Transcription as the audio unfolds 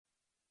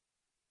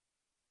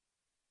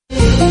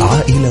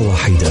عائلة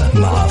واحدة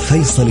مع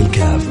فيصل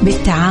الكاف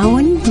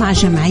بالتعاون مع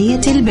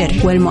جمعية البر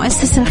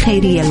والمؤسسة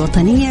الخيرية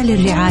الوطنية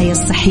للرعاية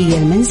الصحية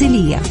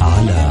المنزلية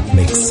على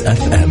ميكس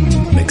اف ام.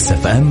 ميكس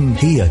اف ام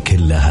هي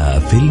كلها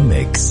في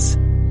الميكس.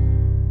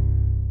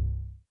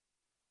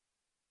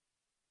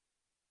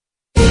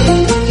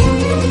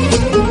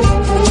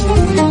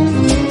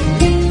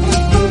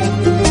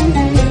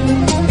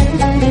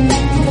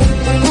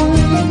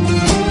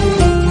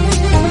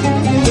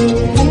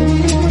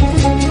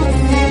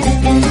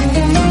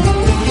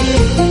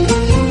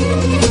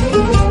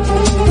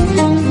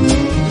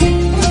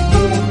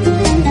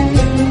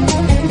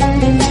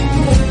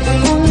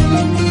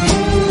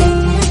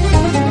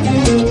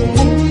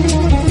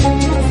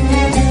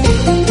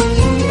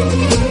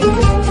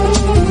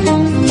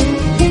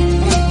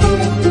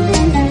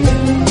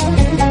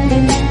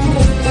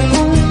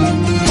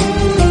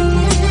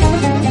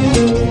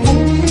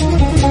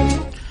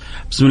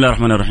 بسم الله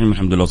الرحمن الرحيم.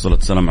 الحمد لله والصلاة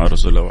والسلام على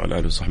رسول الله وعلى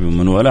آله وصحبه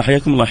ومن والاه.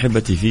 حياكم الله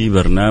أحبتي في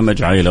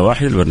برنامج عائلة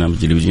واحدة، البرنامج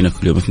اللي بيجينا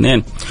كل يوم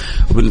اثنين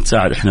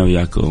وبنتساعد احنا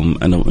وياكم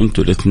أنا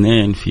وأنتم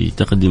الاثنين في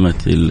تقدمة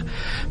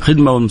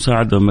الخدمة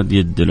والمساعدة ومد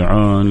يد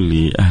العون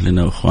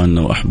لأهلنا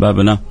وأخواننا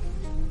وأحبابنا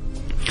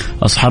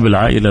أصحاب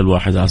العائلة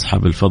الواحدة،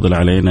 أصحاب الفضل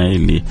علينا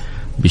اللي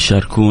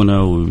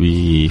بيشاركونا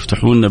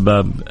وبيفتحوا لنا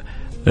باب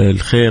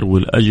الخير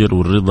والأجر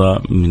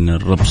والرضا من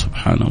الرب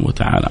سبحانه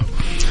وتعالى.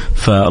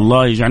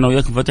 فالله يجعلنا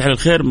وياكم فاتح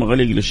للخير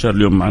مغلق للشر.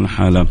 اليوم معنا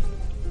حالة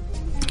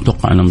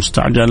توقع أنها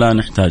مستعجلة،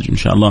 نحتاج إن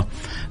شاء الله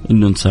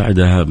أنه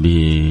نساعدها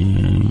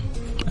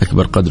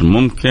بأكبر قدر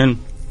ممكن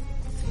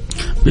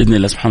بإذن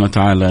الله سبحانه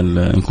وتعالى،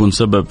 نكون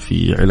سبب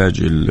في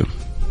علاج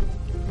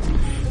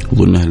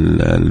أظنها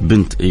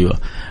البنت، أيوة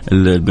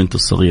البنت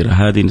الصغيرة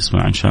هذه.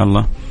 نسمع إن شاء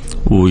الله،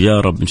 ويا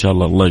رب إن شاء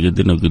الله الله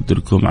يقدرنا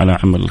ويقدركم على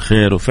عمل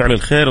الخير وفعل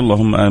الخير،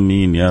 اللهم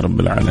آمين يا رب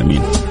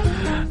العالمين.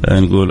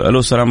 نقول ألو،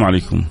 السلام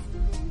عليكم.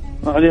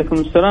 وعليكم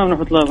السلام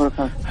ورحمة الله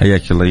وبركاته.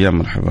 حياك الله، يا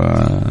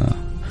مرحبا.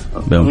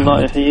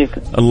 الله يحييك.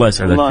 الله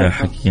يسعدك.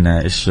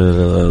 حكينا إيش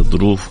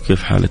ظروف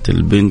وكيف حالة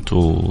البنت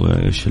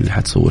وإيش اللي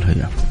حتسوي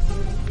لها؟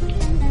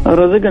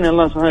 رزقني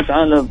الله سبحانه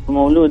وتعالى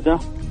بمولودة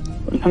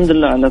الحمد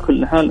لله على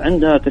كل حال.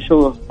 عندها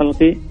تشوه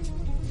خلقي،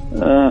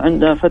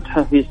 عندها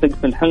فتحة في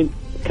سقف الحلق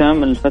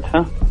كامل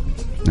الفتحة.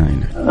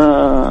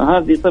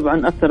 هذه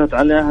طبعا أثرت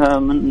عليها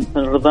من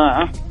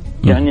الرضاعة،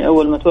 يعني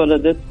أول ما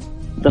تولدت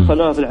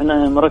دخلوها في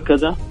العناية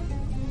المركزة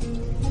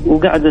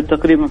وقعدت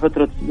تقريبا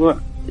فترة أسبوع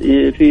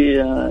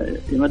في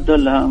يمدون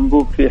لها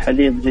أنبوب في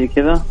حليب زي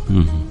كذا.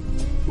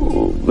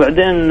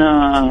 وبعدين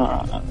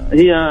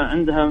هي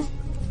عندها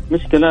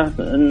مشكلة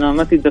أنها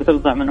ما تقدر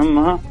ترضع من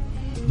أمها،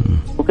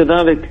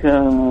 وكذلك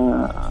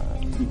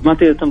ما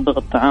تقدر تمضغ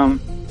الطعام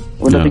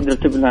ولا تقدر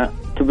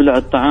تبلع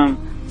الطعام.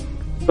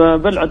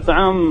 فبلع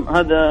الطعام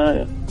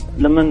هذا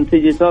لما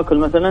تيجي تاكل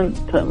مثلا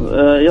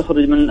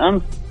يخرج من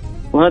الأنف،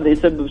 وهذا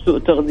يسبب سوء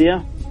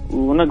تغذية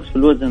ونقص في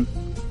الوزن.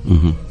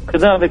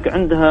 كذلك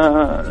عندها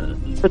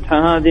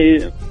الفتحة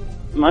هذه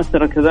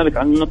مؤثرة كذلك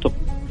على النطق،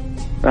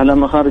 على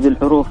مخارج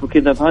الحروف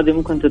وكذا، فهذه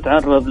ممكن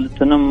تتعرض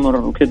للتنمر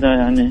وكذا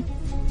يعني.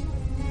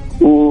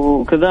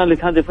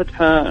 وكذلك هذه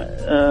فتحة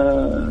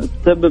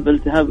تسبب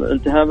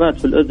التهابات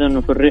في الأذن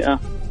وفي الرئة.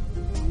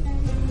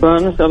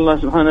 فنسأل الله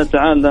سبحانه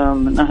وتعالى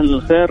من أهل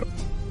الخير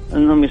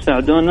أنهم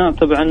يساعدونا.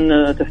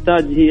 طبعا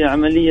تحتاج هي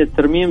عملية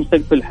ترميم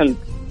سقف الحلق،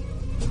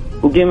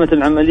 وقيمة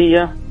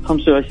العملية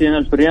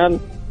 25,000 ريال.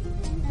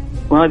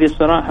 وهذه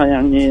الصراحة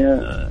يعني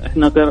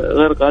إحنا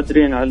غير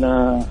قادرين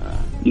على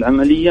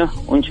العملية،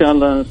 وإن شاء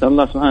الله نسأل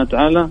الله سبحانه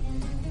وتعالى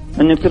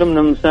أن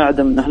يكرمنا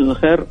مساعدة من أهل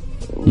الخير.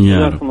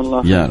 يا رب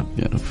الله يا رب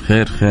يا رب.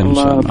 خير إن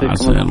شاء الله.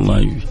 عسى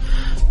الله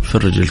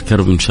يفرج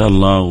الكرب إن شاء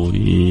الله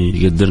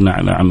ويقدرنا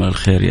على عمل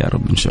الخير يا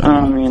رب إن شاء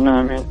الله. آمين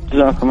آمين.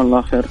 جزاكم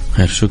الله خير.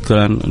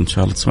 شكرا. إن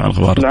شاء الله تسمع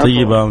الأخبار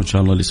الطيبة، وإن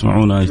شاء الله اللي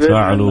يسمعونا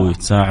يتفاعلوا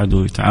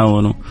ويتساعدوا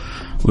ويتعاونوا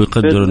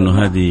ويقدروا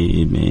إنه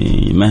هذه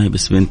ما هي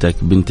بس بنتك،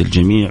 بنت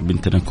الجميع،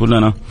 بنتنا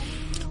كلنا،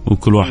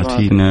 وكل واحد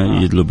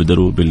فينا يدلو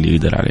بدروب اللي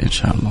يقدر عليه إن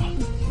شاء الله.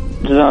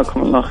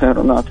 جزاكم الله خير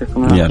والله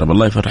يعطيكم يا رب.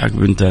 الله يفرحك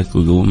بنتك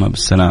ويقومها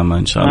بالسلامة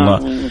إن شاء الله،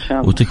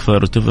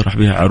 وتكفر وتفرح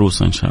بها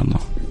عروسة إن شاء الله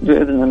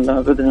بإذن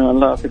الله. بإذن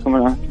الله يعطيكم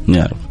العافية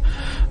يا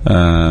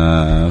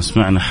رب.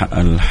 سمعنا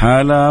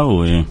الحالة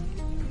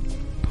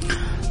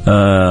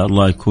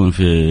الله يكون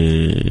في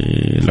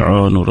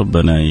العون،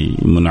 وربنا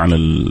يمن على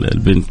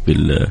البنت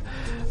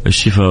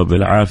بالشفاء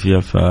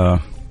وبالعافية.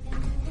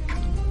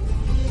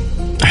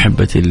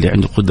 أحبتي اللي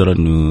عنده قدرة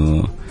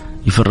أنه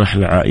يفرح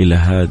العائلة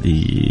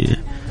هذه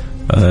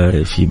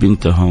في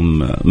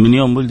بنتهم من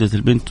يوم ولدت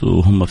البنت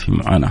وهم في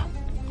معاناة،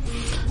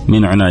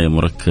 من عناية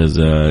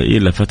مركزة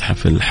إلى فتحة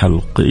في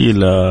الحلق،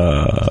 إلى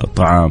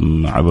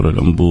طعام عبر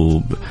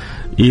الأنبوب،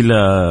 إلى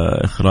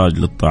إخراج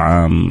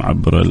للطعام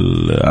عبر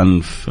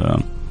الأنف.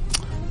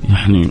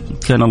 يعني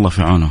كان الله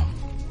في عونهم،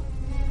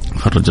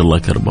 فرج الله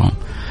كربهم.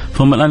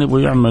 فهم الآن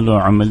يبغوا يعملوا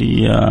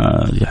عملية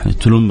يعني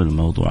تلم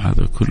الموضوع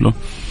هذا كله،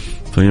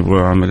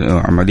 فيبغوا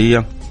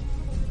عملية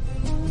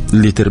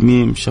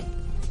لترميم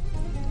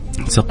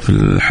سقف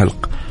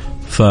الحلق.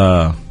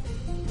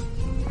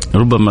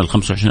 ربما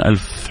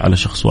 25,000 على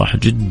شخص واحد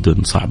جدا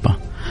صعبة،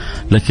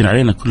 لكن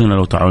علينا كلنا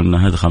لو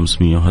تعاوننا، هذا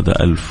 500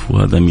 وهذا 1000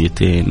 وهذا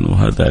 200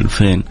 وهذا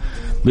 2000،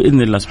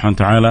 بإذن الله سبحانه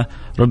وتعالى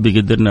ربي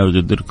يقدرنا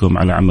ويقدركم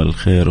على عمل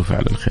الخير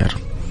وفعل الخير.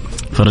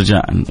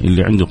 فرجاء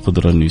اللي عنده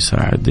قدرة إنه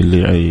يساعد،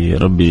 اللي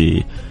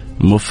ربي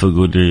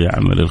موفقه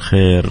لعمل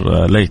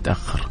الخير لا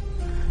يتأخر.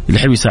 اللي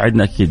يحب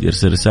يساعدنا أكيد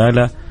يرسل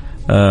رسالة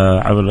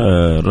عبر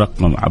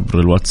الرقم، عبر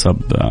الواتساب،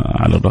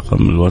 على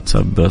الرقم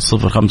الواتساب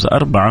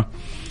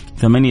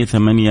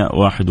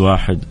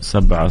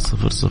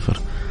 054-8811-700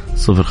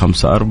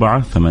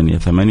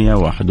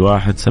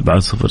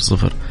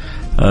 054-8811-700.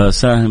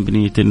 ساهم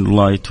بنية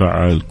الله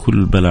يتفعل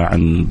كل بلاء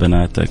عن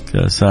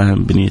بناتك،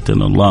 ساهم بنية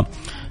الله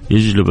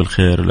يجلب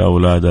الخير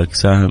لأولادك،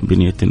 ساهم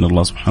بنية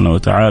الله سبحانه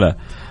وتعالى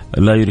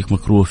لا يريك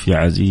مكروه يا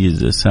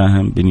عزيز،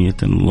 ساهم بنية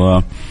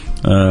الله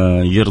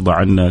يرضى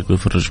عنك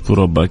ويفرج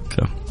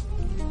كربك.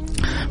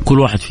 كل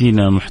واحد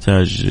فينا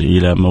محتاج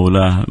إلى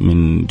مولاه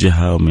من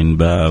جهة ومن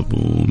باب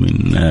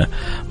ومن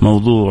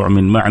موضوع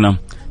من معنى،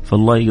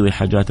 فالله يقضي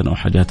حاجاتنا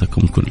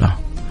وحاجاتكم كلها.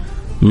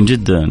 من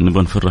جد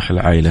نبغى نفرح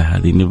العائلة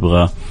هذه،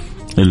 نبغى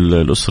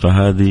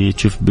الأسرة هذه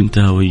تشوف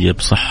بنتها وهي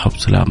بصحة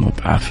وبسلامة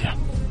وبعافية.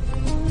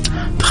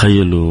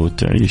 تخيلوا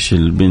تعيش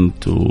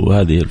البنت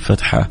وهذه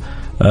الفتحة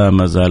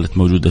ما زالت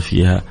موجودة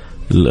فيها.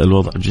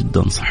 الوضع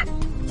جدا صعب،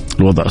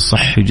 الوضع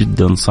الصحي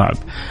جدا صعب،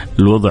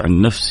 الوضع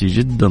النفسي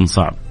جدا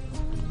صعب.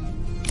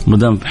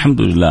 مدام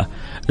الحمد لله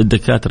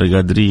الدكاترة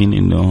قادرين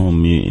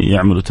إنهم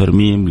يعملوا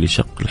ترميم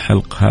لشق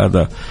الحلق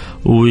هذا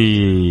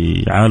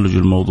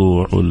ويعالجوا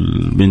الموضوع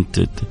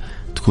والبنت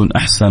تكون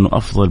أحسن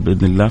وأفضل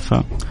بإذن الله،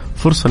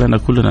 ففرصة لنا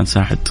كلنا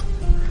نساعد.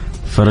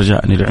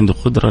 فرجاء اللي عنده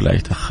قدرة لا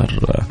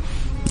يتأخر،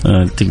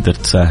 تقدر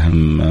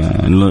تساهم.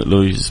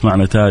 لو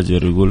يسمعنا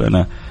تاجر يقول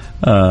أنا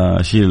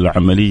أشيل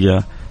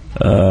العملية،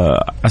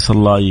 عسى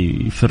الله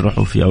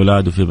يفرحوا في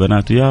أولاده في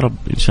بناته يا رب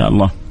إن شاء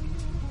الله.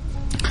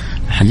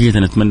 حقيقة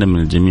نتمنى من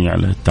الجميع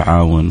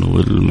التعاون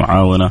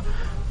والمعاونة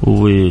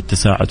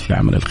والتساعد في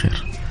عمل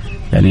الخير.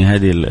 يعني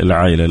هذه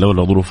العائلة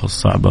لولا ظروفها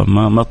الصعبة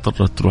ما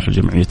اضطرت تروح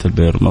جمعية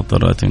البر، ما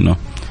اضطرت إنه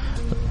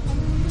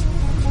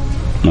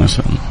ما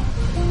شاء الله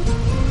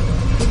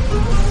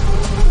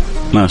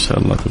ما شاء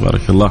الله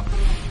تبارك الله.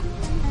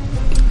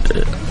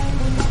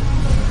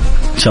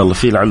 إن شاء الله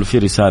لعله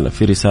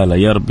في رسالة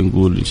يا رب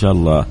نقول إن شاء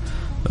الله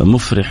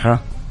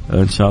مفرحة،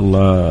 إن شاء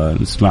الله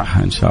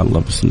نسمعها إن شاء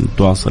الله، بس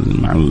نتواصل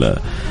مع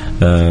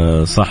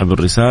صاحب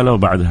الرسالة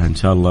وبعدها إن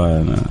شاء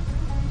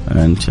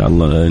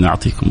الله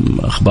نعطيكم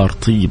أخبار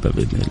طيبة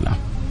بإذن الله.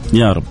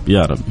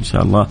 يا رب إن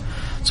شاء الله.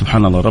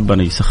 سبحان الله،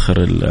 ربنا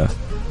يسخر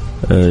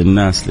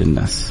الناس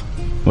للناس،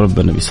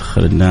 وربنا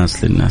بيسخر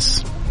الناس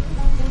للناس.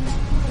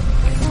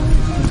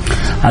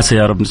 عسى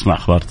يا رب نسمع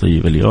أخبار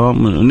طيبة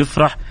اليوم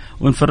ونفرح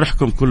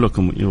ونفرحكم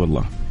كلكم. إي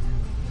والله.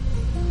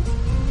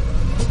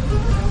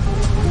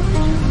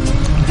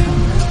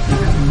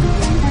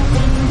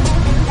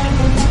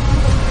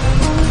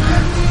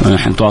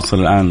 نحن نتواصل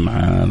الآن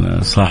مع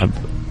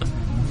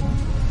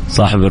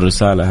صاحب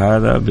الرسالة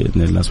هذا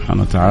بإذن الله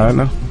سبحانه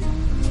وتعالى.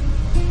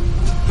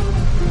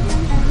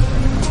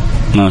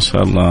 ما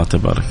شاء الله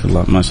تبارك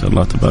الله، ما شاء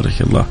الله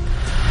تبارك الله.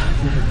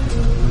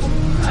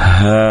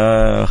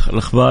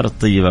 الأخبار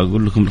الطيبة،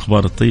 أقول لكم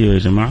الأخبار الطيبة يا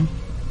جماعة.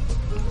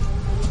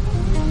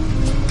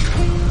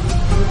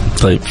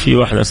 طيب، في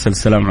واحد أرسل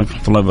السلام عليكم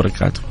ورحمة الله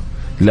وبركاته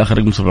الآخر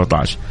رقم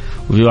 17،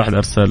 وفي واحد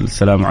أرسل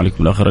السلام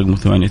عليكم الآخر رقم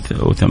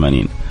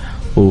 88،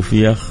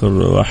 وفي آخر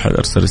واحد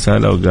أرسل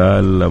رسالة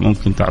وقال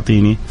ممكن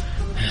تعطيني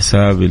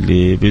حساب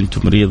اللي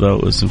بنته مريضة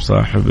واسم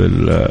صاحب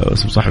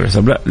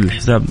الحساب. لا،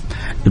 الحساب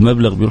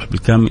المبلغ بيروح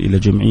بالكامل إلى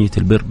جمعية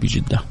البر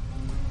بجدة،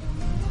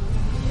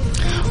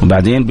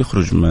 وبعدين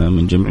بيخرج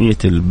من جمعية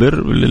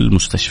البر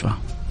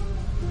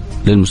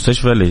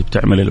للمستشفى اللي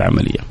بتعمل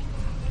العملية.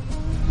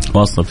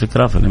 واصل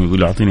الفكرة؟ فلما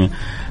يقول أعطيني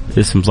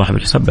اسم صاحب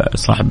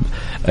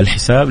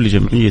الحساب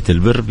لجمعية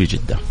البر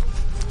بجدة.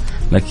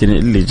 لكن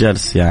اللي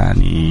جالس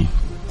يعني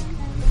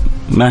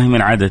ما هي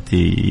من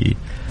عادتي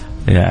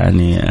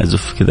يعني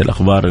أزف كذا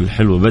الأخبار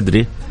الحلوة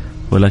بدري،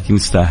 ولكن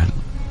يستاهل.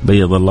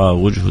 بيض الله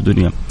وجهه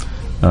دنيا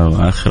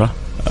وآخرة.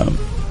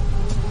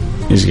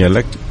 إيش قال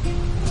لك؟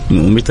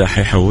 ومتى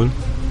حيحول؟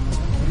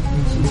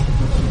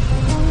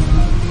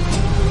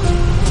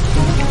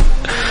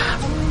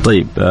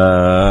 طيب،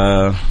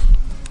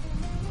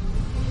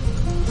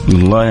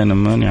 والله أنا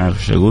ماني عارف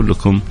إيش أقول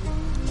لكم،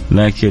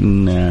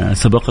 لكن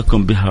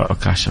سبقكم بها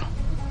عكاشة.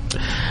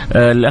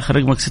 الآخر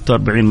رقمك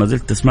 46 ما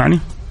زلت تسمعني؟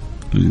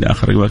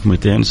 الآخر رقمك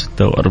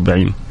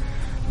 246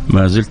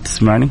 ما زلت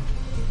تسمعني؟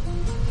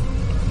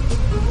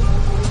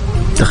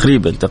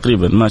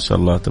 تقريبا ما شاء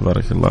الله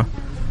تبارك الله،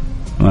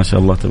 ما شاء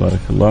الله تبارك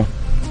الله.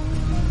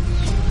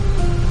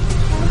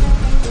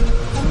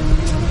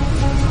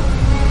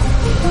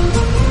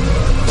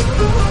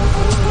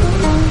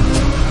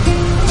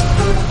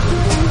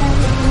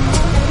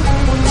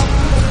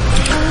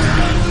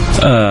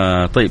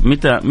 طيب،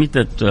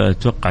 متى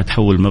تتوقع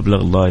تحول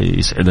مبلغ؟ الله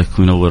يسعدك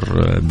وينور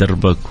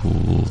دربك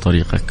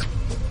وطريقك.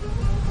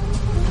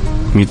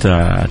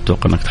 متى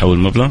تتوقع انك تحول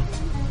مبلغ؟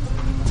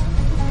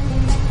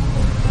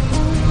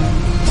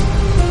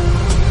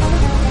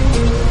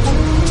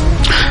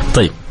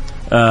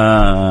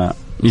 يا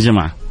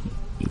جماعة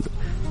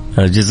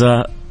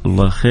جزاه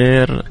الله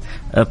خير.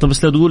 طب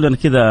بس لو تقول لنا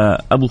كذا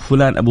أبو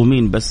فلان أبو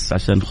مين بس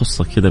عشان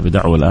نخصك كذا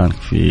بدعوة الآن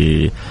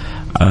في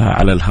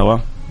على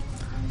الهواء.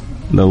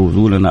 لو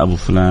تقول لنا أبو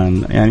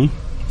فلان يعني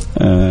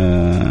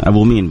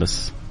أبو مين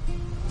بس.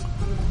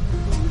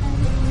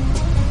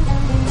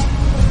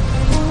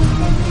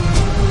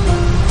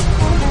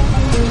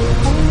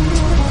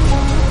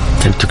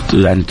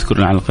 يعني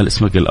تذكرنا على الأقل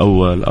اسمك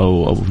الأول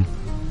أو أبو.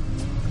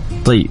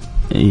 طيب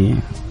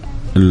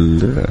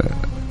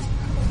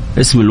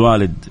اسم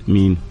الوالد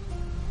مين؟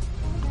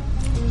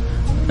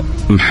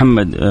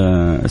 محمد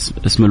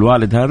اسم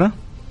الوالد هذا؟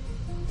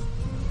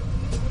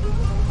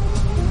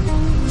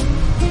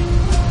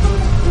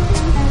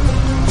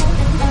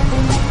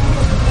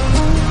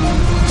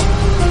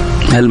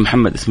 هل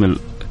محمد اسم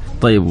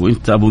طيب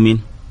وانت ابو مين؟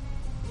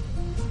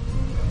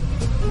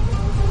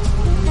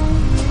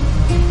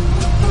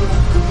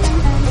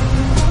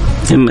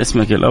 إما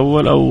اسمك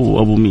الأول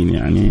أو أبو مين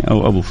يعني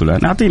أو أبو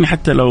فلان. أعطيني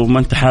حتى لو ما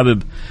أنت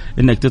حابب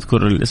إنك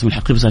تذكر الاسم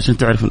الحقيقي بس عشان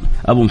تعرف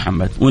أبو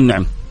محمد.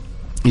 والنعم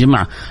يا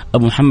جماعة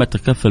أبو محمد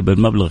تكفل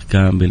بالمبلغ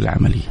كامل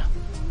العملية.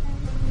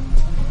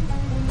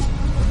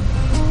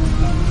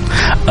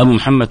 أبو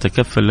محمد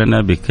تكفل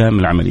لنا بكامل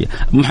العملية.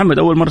 أبو محمد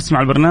أول مرة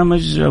تسمع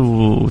البرنامج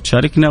أو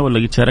تشاركنا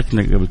ولا قد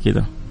شاركنا قبل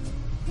كده؟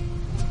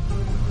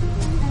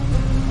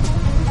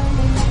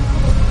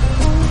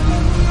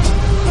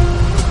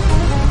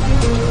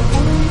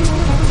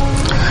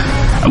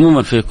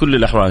 عموما في كل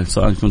الأحوال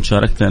سواء كنت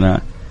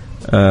شاركتنا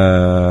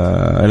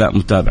لا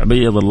متابع،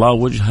 بيض الله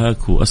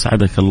وجهك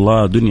وأسعدك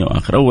الله دنيا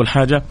وآخرة. أول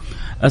حاجة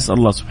أسأل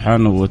الله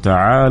سبحانه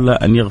وتعالى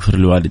أن يغفر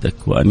لوالدك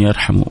وأن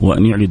يرحمه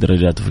وأن يعلي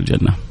درجاته في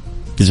الجنة.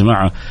 يا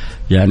جماعة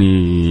يعني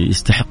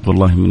يستحق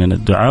والله مننا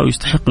الدعاء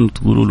ويستحق أن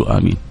تقولوا له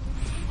آمين.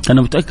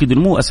 أنا متأكد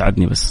أنه مو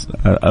أسعدني بس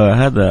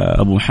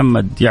هذا أبو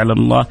محمد يعلم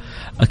الله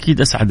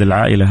أكيد أسعد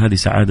العائلة هذه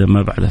سعادة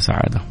ما بعد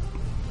سعادة.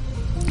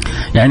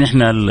 يعني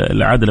إحنا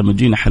العادة لما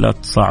تجينا حالات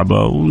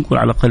صعبة ونكون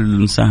على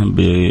الأقل نساهم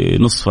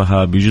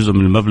بنصفها بجزء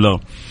من المبلغ،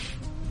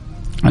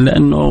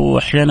 لأنه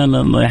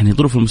أحيانا يعني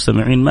ظروف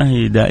المستمعين ما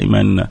هي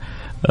دائما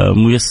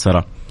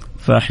ميسرة،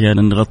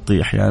 فأحيانا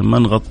نغطي أحيانا ما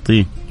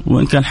نغطي،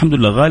 وإن كان الحمد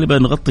لله غالبا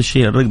نغطي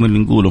الشيء الرقم اللي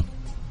نقوله.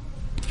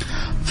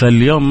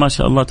 فاليوم ما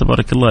شاء الله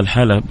تبارك الله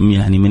الحالة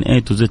يعني من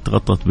A to Z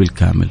تغطت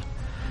بالكامل.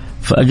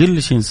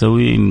 فأقل شيء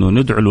نسويه إنه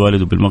ندعو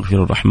الوالد بالمغفرة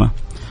والرحمة،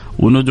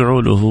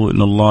 وندعو له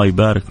إن الله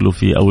يبارك له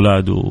في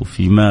أولاده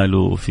وفي ماله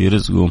وفي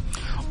رزقه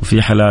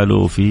وفي حلاله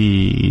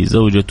وفي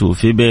زوجته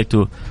وفي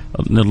بيته،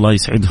 إن الله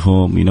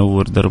يسعدهم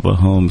ينور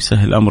دربهم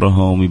يسهل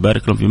أمرهم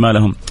يبارك لهم في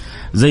مالهم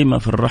زي ما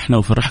فرحنا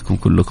وفرحكم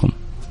كلكم.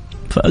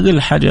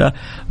 فأقل حاجة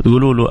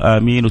تقولوا له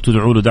آمين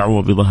وتدعوا له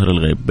دعوة بظهر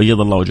الغيب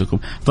بيض الله وجهكم.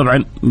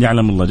 طبعا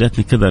يعلم الله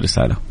جاتني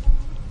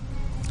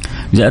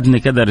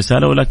كذا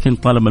رسالة ولكن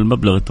طالما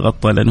المبلغ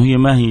تغطى، لأنه هي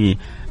ما هي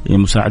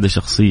مساعدة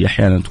شخصية،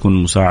 أحيانا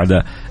تكون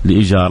مساعدة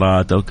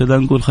لإيجارات أو كذا،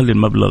 نقول خلي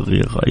المبلغ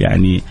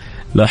يعني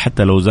لا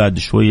حتى لو زاد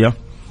شوية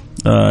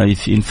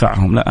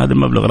ينفعهم. لا هذا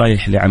المبلغ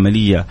رايح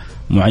لعملية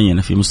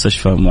معينة في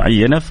مستشفى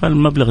معينة،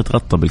 فالمبلغ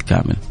يتغطى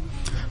بالكامل.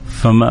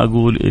 فما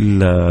أقول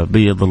إلا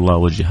بيض الله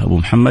وجه أبو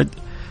محمد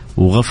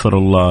وغفر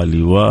الله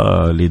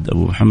لوالد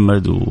أبو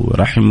محمد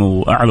ورحمه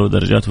وأعلى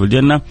درجاته في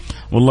الجنة،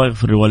 والله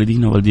يغفر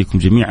لوالدينا ووالديكم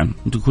جميعا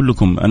أنتم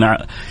كلكم.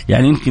 أنا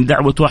يعني يمكن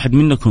دعوة واحد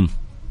منكم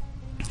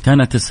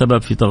كانت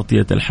السبب في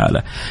تغطية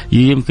الحالة،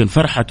 يمكن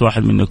فرحة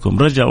واحد منكم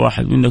رجاء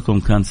واحد منكم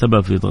كان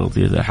سبب في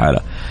تغطية الحالة.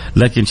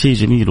 لكن شيء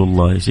جميل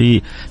والله،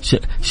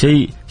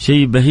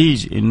 شيء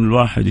بهيج إن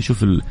الواحد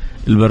يشوف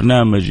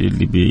البرنامج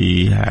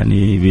اللي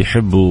يعني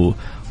بيحبه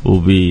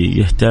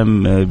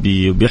وبيهتم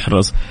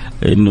بيحرص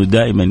إنه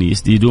دائما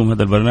يدوم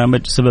هذا البرنامج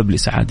سبب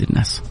لسعادة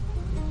الناس.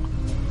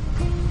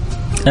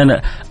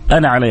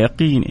 أنا على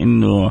يقين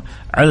إنه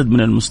عدد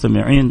من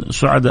المستمعين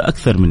سعداء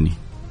أكثر مني.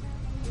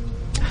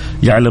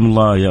 يعلم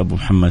الله يا أبو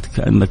محمد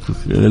كأنك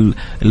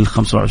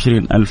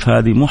 25,000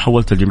 هذه مو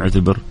حولتها لجمعية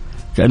البر،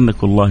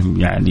 كأنك والله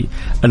يعني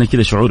أنا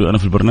كده شعوري وأنا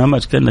في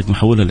البرنامج كأنك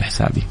محولها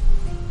لحسابي،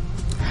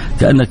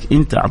 كأنك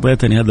أنت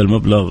أعطيتني هذا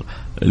المبلغ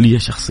لي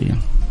شخصيا.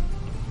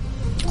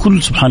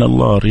 كل سبحان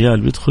الله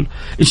ريال بيدخل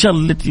إن شاء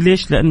الله.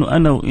 ليش؟ لأنه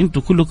أنا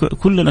وإنتوا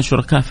كلنا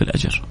شركاء في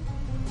الأجر.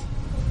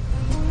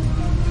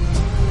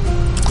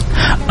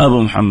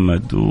 أبو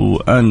محمد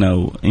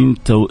وأنا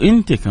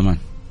وإنت كمان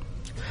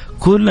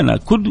كلنا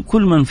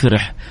كل من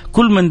فرح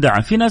كل من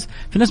دعا. في ناس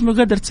ما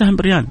قادر تساهم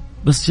بريال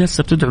بس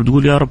جالسة بتدعو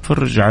تقول يا رب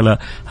فرج على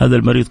هذا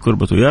المريض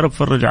كربته، يا رب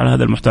فرج على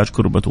هذا المحتاج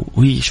كربته،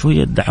 وهي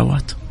شوية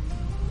دعوات.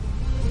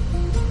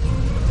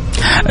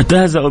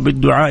 تهزأ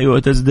بالدعاء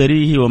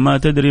وتزدريه وما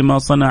تدري ما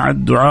صنع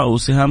الدعاء،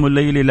 سهام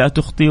الليل لا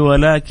تخطي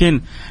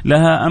ولكن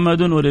لها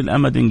أمد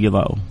وللأمد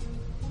انقضاء.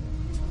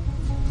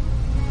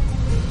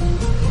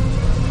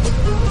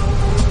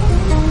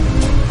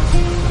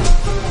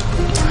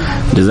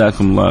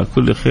 جزاكم الله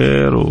كل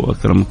خير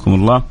وأكرمكم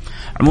الله.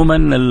 عموما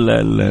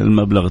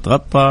المبلغ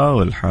تغطى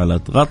والحالة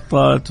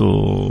تغطت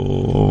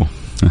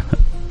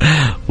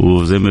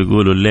وزي ما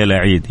يقولوا الليلة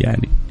عيد،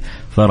 يعني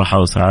فرحة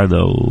وسعادة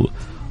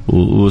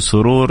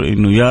وسرور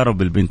إنه يا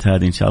رب البنت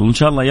هذه إن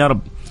شاء الله يا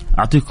رب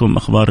أعطيكم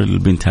أخبار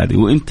البنت هذه.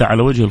 وإنت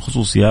على وجه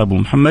الخصوص يا أبو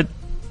محمد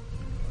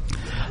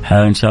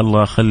إن شاء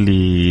الله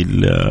خلي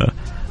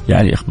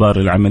يعني أخبار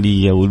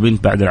العملية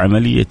والبنت بعد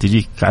العملية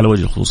تجيك على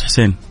وجه الخصوص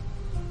حسين،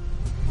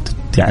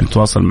 يعني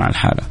تواصل مع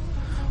الحالة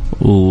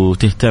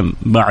وتهتم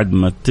بعد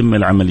ما تتم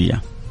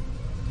العملية،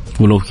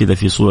 ولو كذا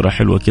في صورة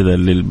حلوة كذا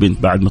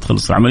للبنت بعد ما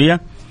تخلص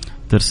العملية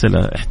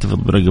ترسلها، احتفظ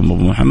برقم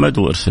أبو محمد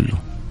وارسل له.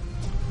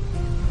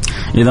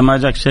 إذا ما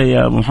جاك شيء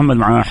يا أبو محمد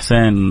مع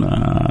حسين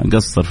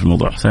قصر في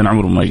الموضوع، حسين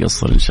عمره ما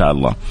يقصر إن شاء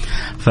الله.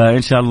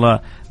 فإن شاء الله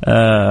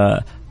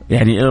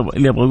يعني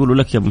اللي أبغى أقوله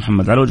لك يا أبو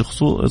محمد على وجه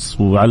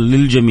خصوص وعلى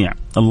للجميع،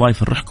 الله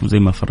يفرحكم زي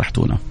ما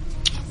فرحتونا،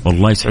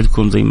 والله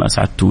يسعدكم زي ما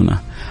أسعدتونا،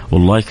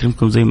 والله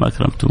يكرمكم زي ما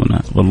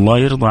أكرمتونا، والله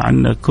يرضى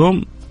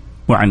عنكم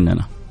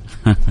وعننا.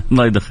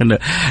 الله يدخلنا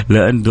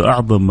لأنه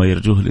أعظم ما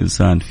يرجوه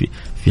الإنسان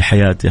في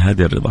حياته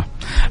هذه الرضا.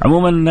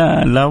 عموما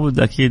لابد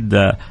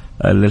أكيد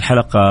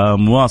للحلقة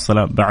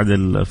مواصلة بعد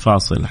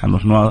الفاصل،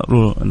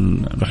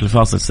 نروح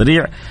لفاصل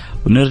سريع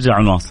ونرجع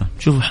ونواصل.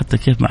 شوفوا حتى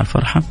كيف مع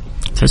الفرحة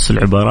تحس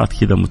العبارات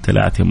كذا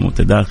متلاعبة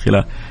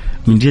متداخلة.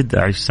 من جد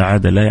أعيش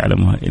سعادة لا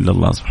يعلمها إلا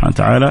الله سبحانه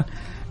وتعالى.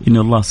 إن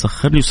الله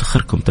سخرني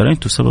وسخركم، ترى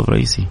أنتم سبب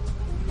رئيسي.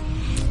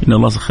 إن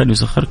الله سخرني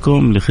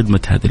وسخركم لخدمة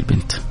هذه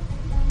البنت،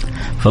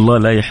 فالله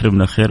لا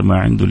يحرمنا خير ما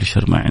عنده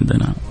لشر ما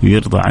عندنا،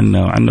 ويرضى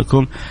عنا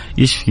وعنكم،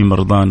 يشفي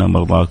مرضانا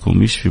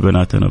مرضاكم، يشفي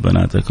بناتنا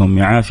بناتكم،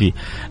 يعافي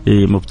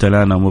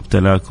مبتلانا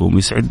ومبتلاكم،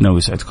 يسعدنا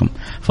ويسعدكم.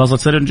 فاصل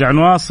سريع نرجع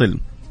نواصل،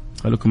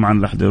 خليكم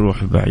معنا لحد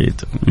يروح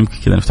بعيد. يمكن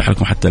كذا نفتح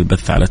لكم حتى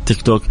البث على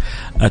التيك توك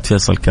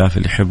 @فيصل كاف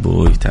اللي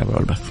يحبوا يتابعوا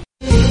البث.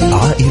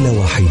 عائلة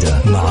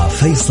واحدة مع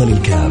فيصل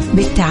الكاف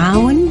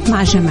بالتعاون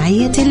مع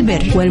جمعية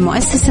البر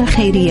والمؤسسة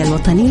الخيرية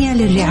الوطنية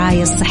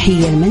للرعاية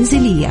الصحية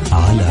المنزلية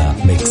على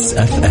ميكس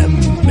اف ام.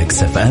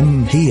 ميكس اف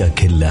ام هي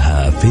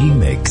كلها في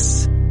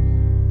الميكس.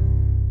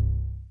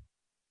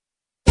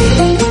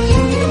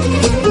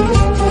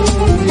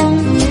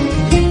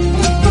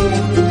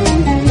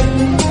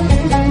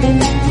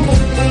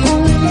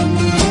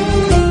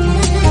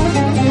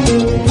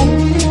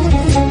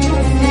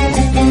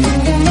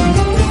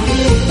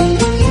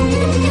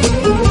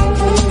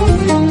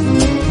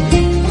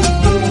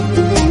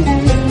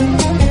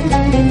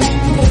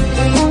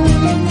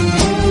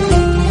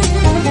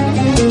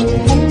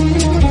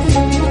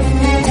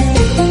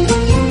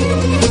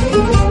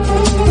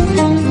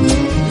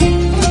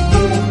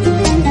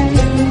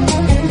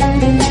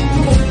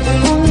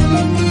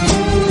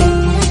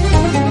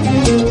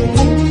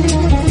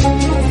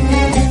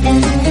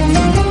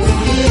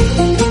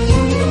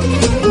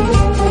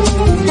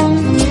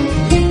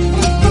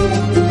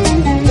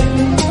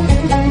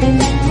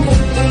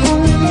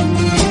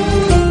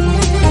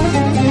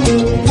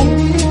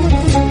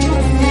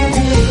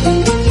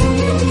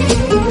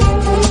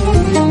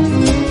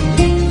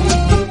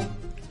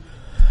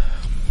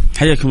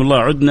 حياكم الله.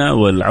 عدنا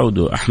والعود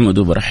أحمد،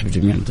 وبرحب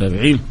جميع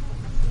المتابعين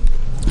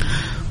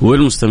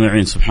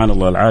والمستمعين. سبحان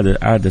الله،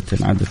 عادة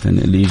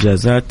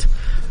الإجازات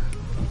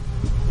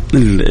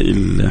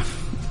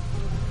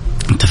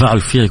التفاعل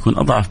فيها يكون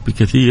أضعف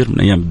بكثير من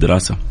أيام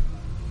الدراسة.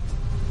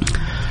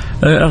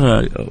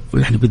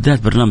 يعني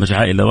بالذات برنامج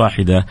عائلة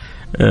واحدة،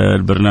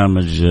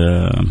 البرنامج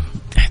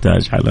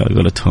يحتاج على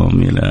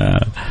قولتهم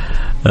إلى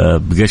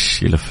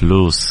بقش، إلى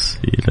فلوس،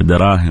 إلى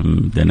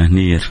دراهم،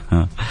 دنانير.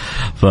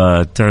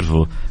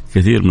 فتعرفوا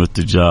كثير من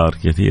التجار،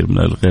 كثير من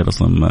الغير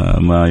أصلا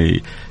ما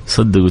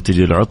يصدقوا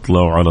تجي العطلة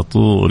وعلى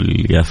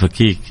طول يا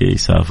فكيك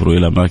يسافروا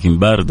إلى أماكن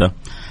باردة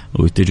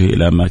ويتجهوا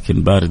إلى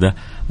أماكن باردة.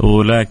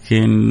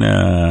 ولكن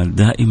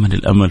دائما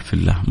الأمل في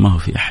الله، ما هو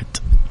في أحد،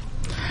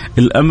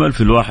 الأمل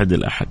في الواحد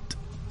الأحد.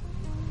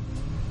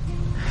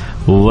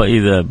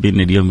 وإذا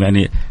بين اليوم،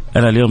 يعني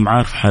أنا اليوم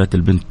عارف حالة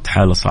البنت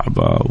حالة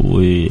صعبة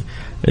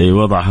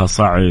ووضعها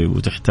صعب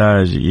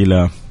وتحتاج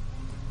إلى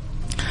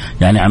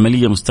يعني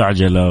عملية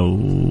مستعجلة،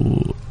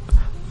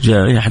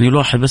 يعني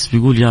الواحد بس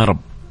بيقول يا رب.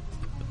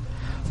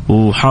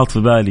 وحاط في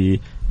بالي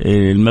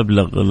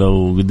المبلغ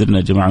لو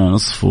قدرنا جمعنا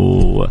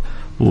نصفه،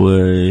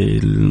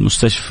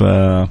 والمستشفى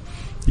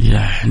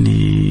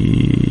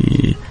يعني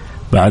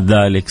بعد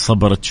ذلك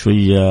صبرت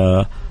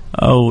شوية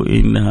أو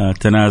إنها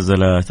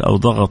تنازلت أو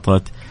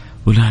ضغطت.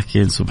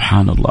 ولكن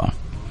سبحان الله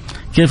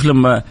كيف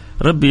لما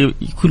ربي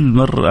كل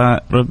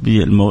مرة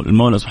ربي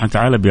المولى سبحانه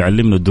وتعالى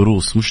بيعلمنا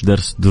دروس، مش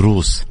درس،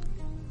 دروس.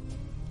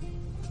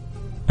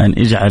 أن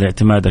اجعل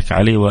اعتمادك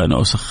عليه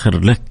وأنا أسخر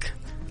لك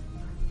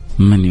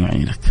من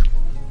يعينك.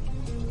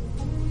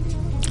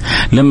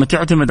 لما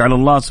تعتمد على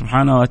الله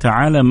سبحانه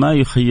وتعالى ما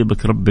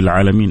يخيبك رب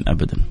العالمين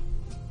أبدا.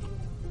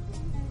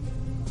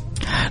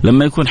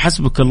 لما يكون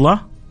حسبك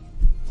الله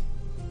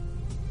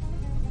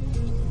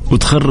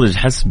وتخرج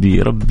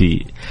حسبي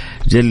ربي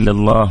جل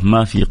الله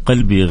ما في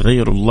قلبي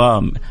غير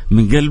الله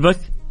من قلبك،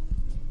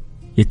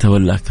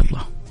 يتولاك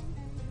الله،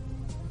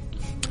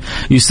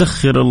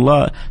 يسخر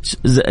الله.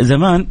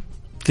 زمان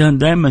كان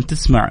دائما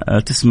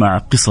تسمع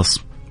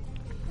قصص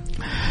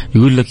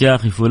يقول لك يا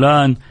أخي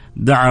فلان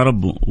دعا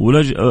ربه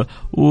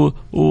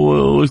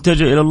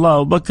والتجأ إلى الله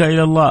وبكى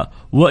إلى الله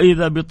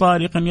وإذا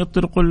بطارق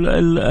يطرق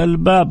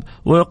الباب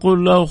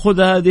ويقول له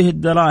خذ هذه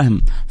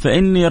الدراهم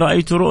فإني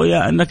رأيت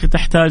رؤيا أنك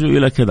تحتاج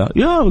إلى كذا.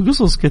 يا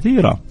قصص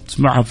كثيرة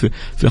تسمعها في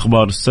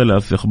أخبار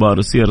السلف، في أخبار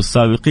السير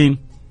السابقين.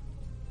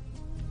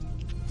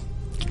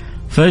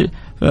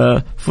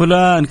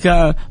 فلان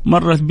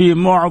مرت به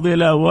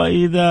معضلة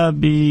وإذا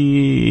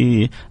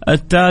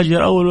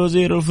بالتاجر أو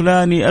الوزير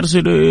الفلاني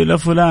أرسل إلى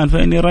فلان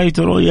فإني رأيت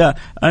رؤيا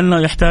أنه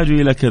يحتاج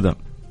إلى كذا.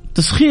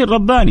 تسخير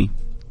رباني.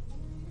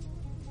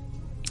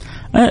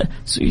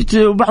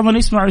 بعضنا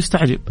يسمع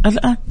ويستعجب.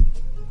 الآن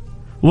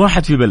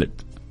واحد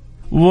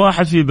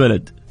في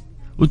بلد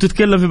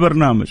وتتكلم في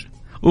برنامج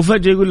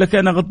وفجأة يقول لك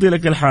أنا أغطي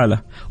لك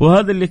الحالة،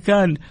 وهذا اللي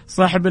كان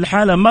صاحب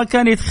الحالة ما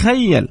كان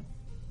يتخيل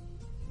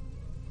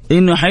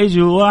إنه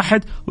حيجي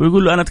واحد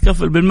ويقول له أنا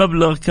أتكفل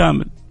بالمبلغ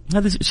كامل.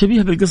 هذا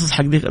شبيه بالقصص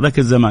حق ذاك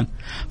الزمان،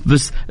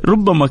 بس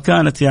ربما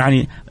كانت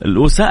يعني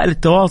وسائل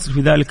التواصل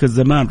في ذلك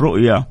الزمان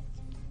رؤية.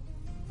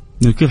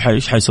 كيف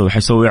إيش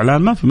حيسوي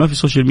إعلان؟ ما في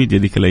سوشيال ميديا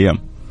ذيك الأيام،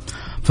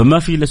 فما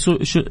في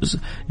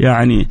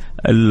يعني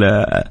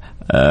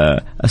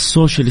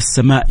السوشيال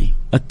السمائي،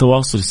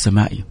 التواصل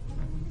السمائي.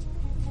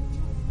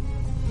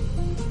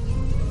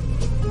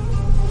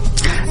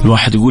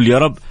 الواحد يقول يا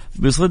رب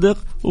بصدق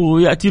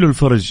ويأتي له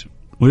الفرج،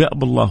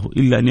 ويأبى الله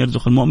إلا أن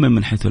يرزق المؤمن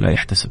من حيث لا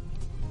يحتسب.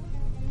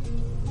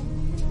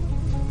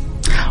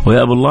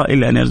 ويأبى الله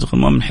إلا أن يرزق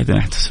المؤمن من حيث لا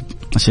يحتسب.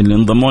 عشان اللي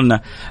انضموا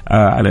لنا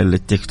على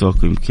التيك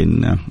توك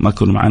يمكن ما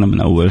كانوا معنا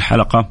من أول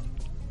الحلقة،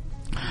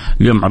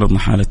 اليوم عرضنا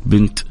حالة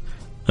بنت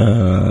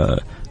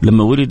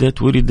لما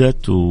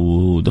ولدت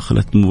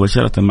ودخلت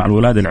مباشرة مع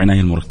الولادة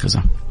العناية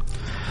المركزة،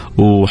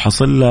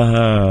 وحصل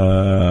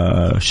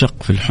لها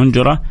شق في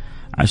الحنجرة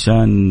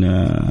عشان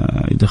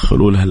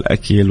يدخلوا لها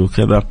الأكل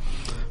وكذا.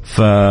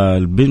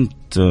 فالبنت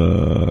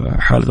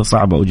حالتها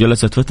صعبة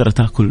وجلست فترة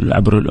تأكل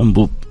عبر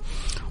الأنبوب،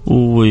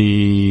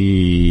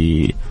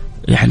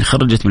 يعني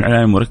خرجت من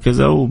العناية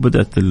المركزة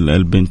وبدأت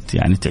البنت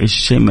يعني تعيش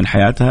شيء من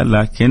حياتها،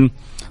 لكن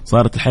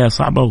صارت الحياة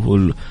صعبة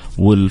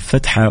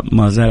والفتحة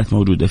ما زالت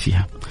موجودة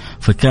فيها.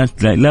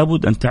 فكانت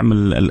لابد أن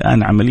تعمل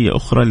الآن عملية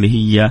أخرى اللي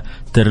هي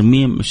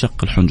ترميم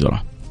شق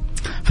الحنجرة.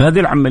 فهذه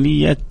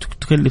العملية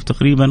تكلف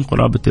تقريبا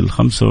قرابة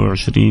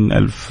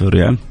 25,000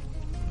 ريال.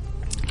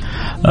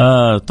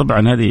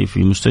 طبعا هذه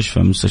في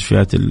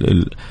مستشفيات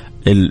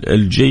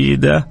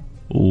الجيدة،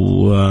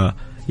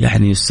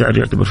 ويعني السعر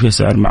يعتبر فيها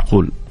سعر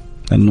معقول،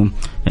 لأنه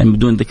يعني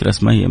بدون ذكر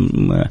اسماء هي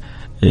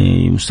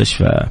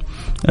مستشفى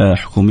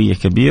حكومية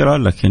كبيرة،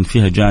 لكن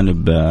فيها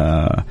جانب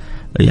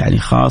يعني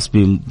خاص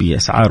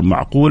بأسعار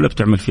معقولة،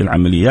 بتعمل فيه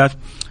العمليات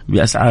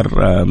بأسعار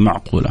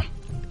معقولة.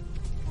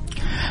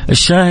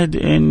 الشاهد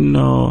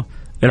إنه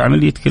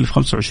العملية تكلف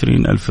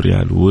 25,000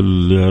 ريال،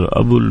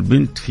 والأبو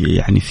البنت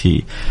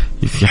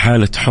في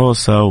حالة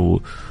حوسة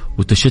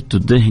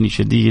وتشتت ذهني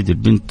شديد.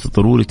 البنت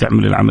ضروري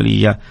تعمل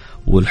العملية،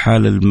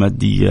 والحالة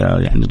المادية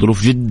يعني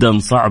ظروف جدا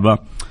صعبة،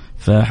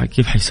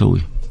 فكيف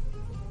حيسوي؟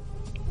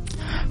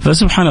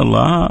 فسبحان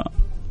الله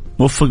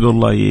وفقه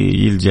الله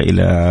يلجأ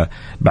إلى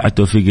بعد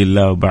توفيق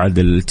الله وبعد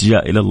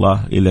الالتجاء إلى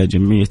الله إلى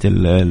جمعية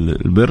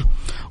البر.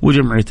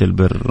 وجمعية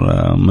البر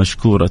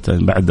مشكورة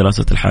بعد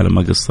دراسة الحالة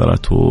ما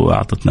قصرت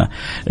وأعطتنا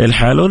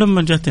الحالة.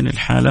 ولما جاتني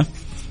الحالة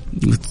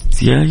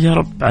قلت يا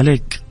رب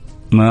عليك،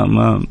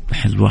 ما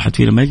الواحد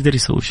فينا ما يقدر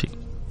يسوي شيء،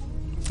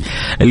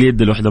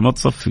 اليد الواحدة ما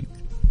تصفق،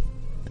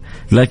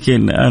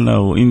 لكن أنا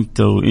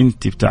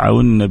وإنت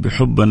بتعاوننا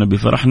بحبنا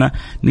بفرحنا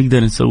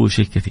نقدر نسوي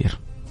شيء كثير.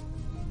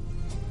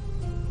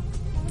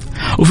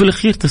 وفي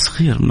الأخير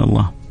تسخير من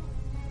الله.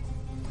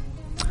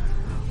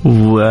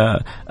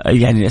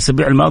 ويعني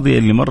الأسابيع الماضية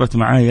اللي مرت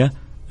معايا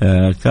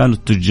كانوا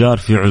التجار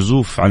في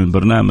عزوف عن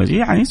البرنامج.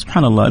 يعني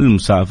سبحان الله،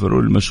 المسافر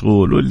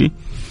والمشغول واللي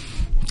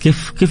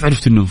كيف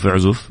عرفت إنهم في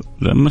عزوف؟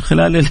 من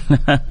خلال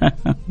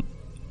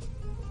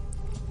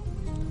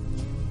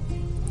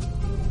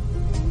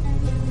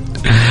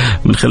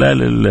من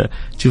خلال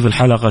تشوف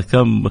الحلقة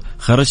كم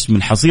خرجت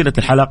من حصيلة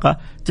الحلقة،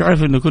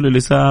 تعرف إن كل اللي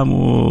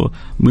ساهموا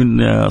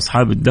من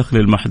أصحاب الدخل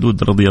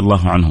المحدود رضي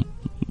الله عنهم،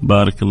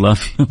 بارك الله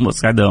فيهم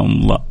وسعدهم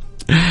الله.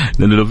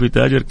 لأنه لو في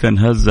تاجر كان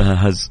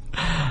هزها هز،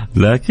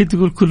 لكن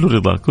تقول كله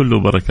رضا كله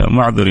بركة.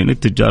 معذرين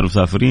التجار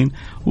مسافرين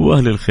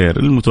وأهل الخير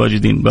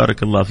المتواجدين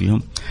بارك الله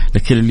فيهم.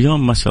 لكن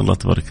اليوم ما شاء الله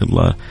تبارك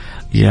الله،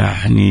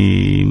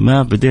 يعني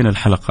ما بدينا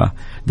الحلقة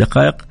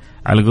دقائق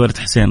على قولة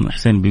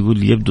حسين بيقول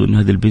لي يبدو أن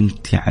هذه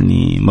البنت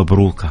يعني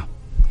مبروكة،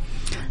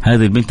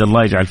 هذه البنت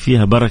الله يجعل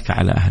فيها بركة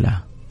على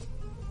أهلها.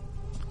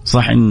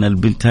 صح إن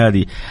البنت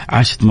هذه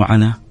عاشت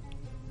معاناة،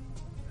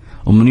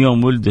 ومن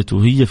يوم ولدت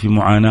وهي في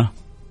معاناة،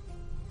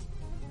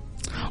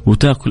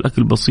 وتاكل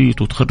أكل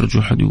بسيط وتخرج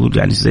واحد يقول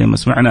يعني زي ما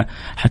سمعنا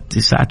حتى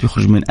ساعات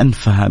يخرج من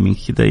أنفها من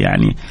كذا.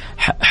 يعني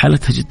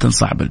حالتها جدا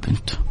صعبة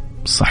البنت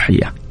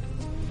الصحية،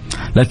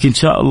 لكن إن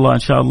شاء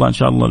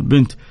الله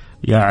البنت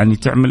يعني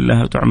تعمل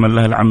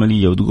لها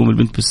العملية وتقوم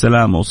البنت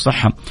بالسلامة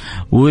والصحة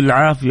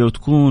والعافية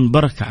وتكون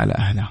بركة على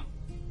أهلها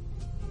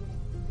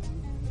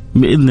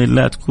بإذن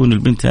الله. تكون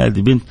البنت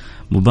هذه بنت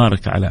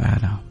مباركة على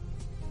أهلها.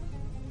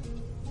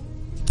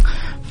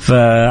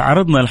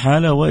 فعرضنا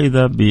الحالة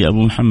وإذا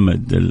بأبو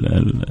محمد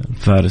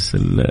الفارس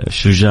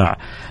الشجاع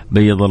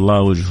بيض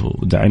الله وجهه،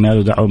 ودعينا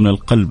له دعوة من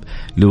القلب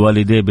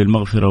لوالديه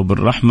بالمغفرة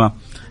وبالرحمة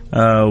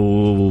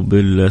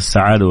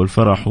وبالسعادة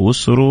والفرح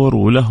والسرور،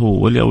 وله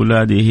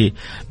ولأولاده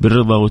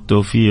بالرضا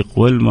والتوفيق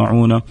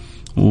والمعونة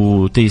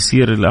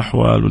وتيسير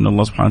الأحوال، وأن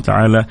الله سبحانه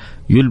وتعالى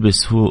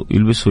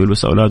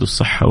يلبس أولاده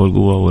الصحة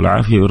والقوة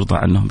والعافية ويرضى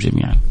عنهم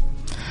جميعا.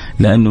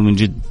 لأنه من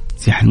جد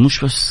يعني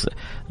مش بس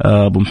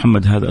أبو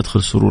محمد هذا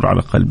أدخل سرور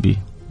على قلبي،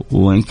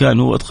 وإن كان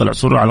هو أدخل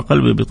سرور على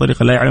قلبي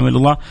بطريقة لا يعلم إلا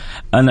الله،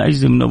 أنا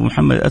أجزم أن أبو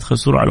محمد أدخل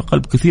سرور على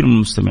قلب كثير من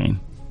المستمعين.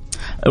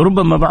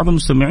 ربما بعض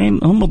المستمعين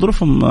هم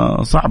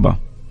ظروفهم صعبة،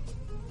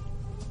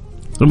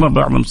 ربما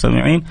بعض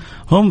المستمعين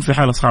هم في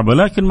حالة صعبة،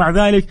 لكن مع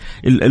ذلك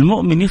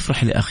المؤمن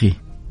يفرح لأخيه.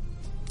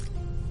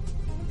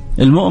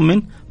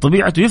 المؤمن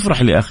طبيعته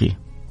يفرح لأخيه،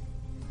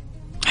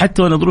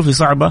 حتى وأنا ظروفي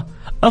صعبة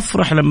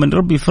أفرح لما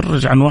ربي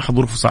يفرج عن واحد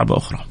ظروفه صعبة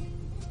أخرى.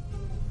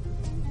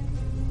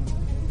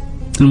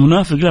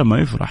 المنافق لا، ما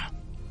يفرح.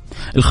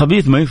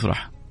 الخبيث ما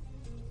يفرح.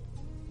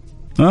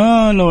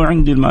 لو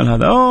عندي المال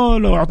هذا،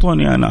 لو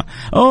أعطوني أنا،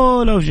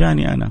 لو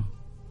جاني أنا.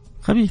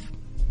 خبيث.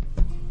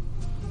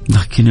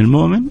 لكن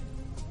المؤمن،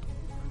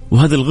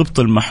 وهذه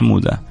الغبطة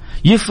المحمودة،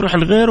 يفرح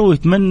لغيره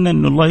ويتمنى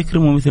أن الله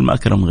يكرمه مثل ما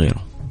أكرم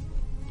غيره.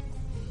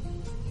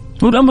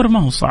 والأمر ما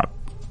هو صعب.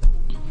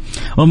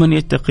 ومن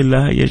يتق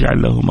الله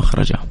يجعل له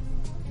مخرجا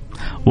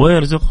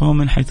ويرزقه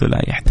من حيث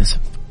لا يحتسب.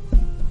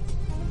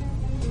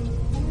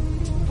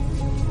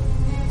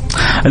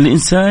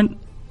 الإنسان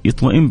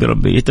يطمئن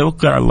بربه،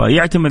 يتوكل على الله،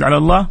 يعتمد على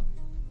الله،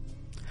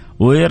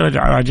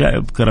 ويرجع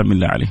عجائب كرم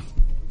الله عليه.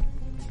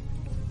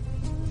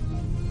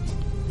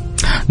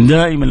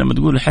 دائما لما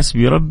تقول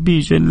حسبي ربي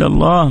جل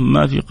الله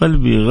ما في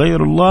قلبي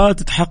غير الله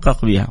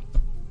تتحقق بها.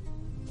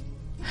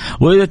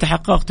 وإذا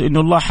تحققت إن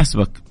الله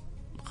حسبك،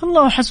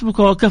 الله حسبك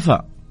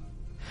وكفى.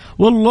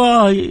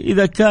 والله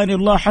إذا كان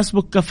الله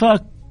حسبك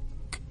كفاك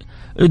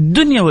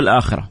الدنيا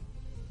والآخرة.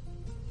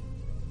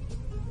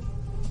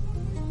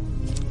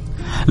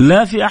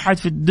 لا في أحد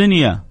في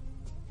الدنيا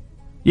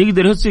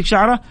يقدر يهز فيك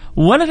شعره،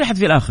 ولا في أحد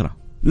في الآخرة،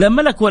 لا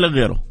ملك ولا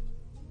غيره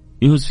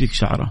يهز فيك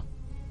شعره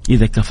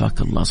إذا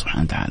كفاك الله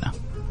سبحانه وتعالى.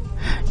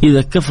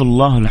 إذا كفى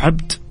الله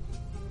العبد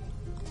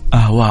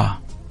أهواه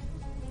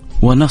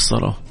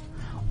ونصره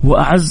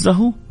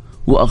وأعزه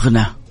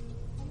وأغناه.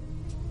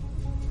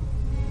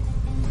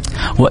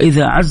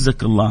 وإذا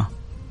أعزك الله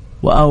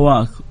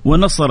وأواك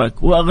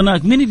ونصرك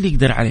وأغناك، من اللي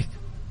يقدر عليك؟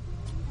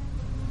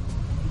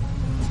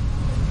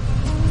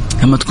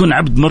 لما تكون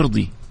عبد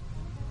مرضي،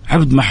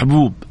 عبد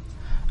محبوب،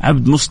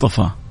 عبد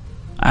مصطفى،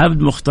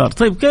 عبد مختار.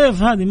 طيب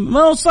كيف هذه؟ ما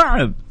هو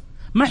صعب،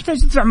 ما يحتاج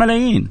تدفع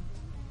ملايين،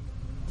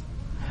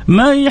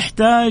 ما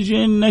يحتاج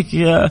انك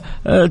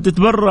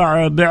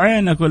تتبرع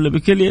بعينك ولا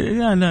بكل.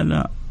 لا لا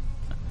لا،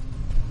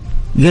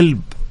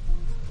 قلب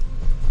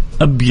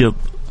أبيض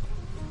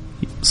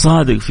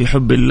صادق في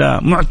حب الله،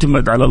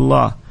 معتمد على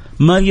الله،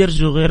 ما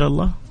يرجو غير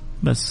الله،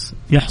 بس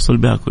يحصل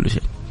بها كل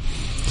شيء.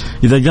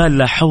 إذا قال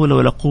لا حول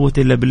ولا قوة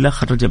إلا بالله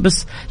خرج.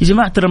 بس يا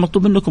جماعة ترى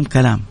مطلوب منكم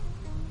كلام،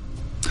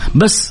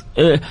 بس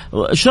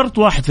شرط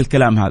واحد في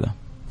الكلام هذا،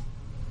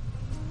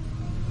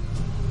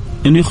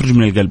 إنه يخرج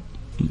من القلب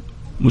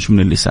مش من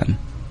اللسان.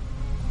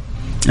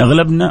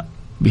 أغلبنا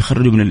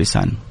بيخرجوا من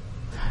اللسان.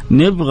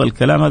 نبغى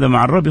الكلام هذا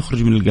مع الرب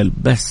يخرج من القلب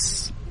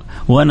بس.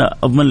 وأنا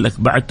أضمن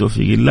لك بعد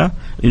توفيق الله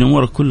إن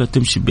أمورك كلها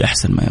تمشي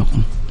بأحسن ما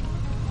يكون.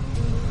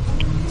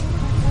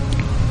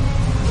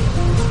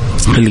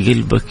 خلي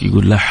قلبك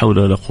يقول لا حول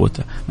ولا قوة،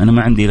 أنا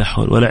ما عندي لا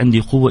حول ولا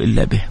عندي قوة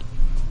إلا به.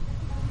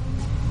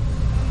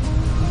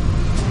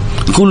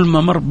 كل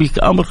ما مر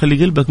بك أمر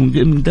خلي قلبك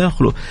من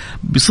داخله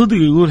بصدق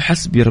يقول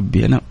حسبي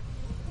ربي، أنا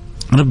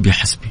ربي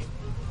حسبي،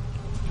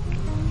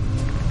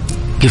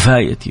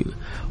 كفايتي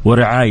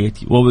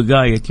ورعايتي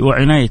ووقايتي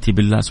وعنايتي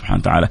بالله سبحانه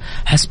وتعالى.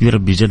 حسبي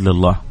ربي جل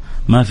الله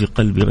ما في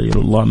قلبي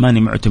غير الله.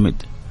 ماني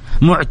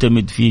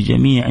معتمد في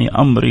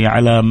جميع أمري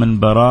على من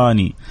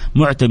براني،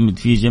 معتمد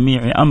في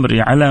جميع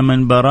أمري على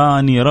من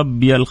براني،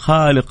 ربي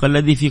الخالق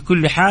الذي في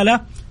كل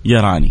حالة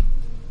يراني.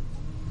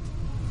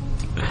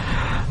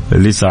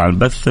 لسه على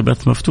البث،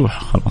 بث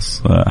مفتوح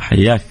خلاص.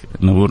 حياك،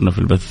 نورنا في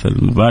البث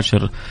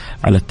المباشر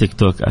على التيك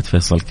توك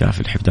 @فيصل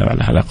كاف. الحفظ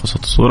على حلقة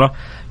وسط الصورة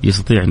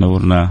يستطيع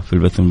نورنا في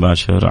البث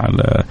المباشر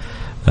على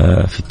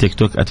في التيك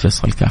توك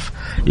 @فيصل كاف.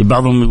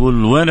 بعضهم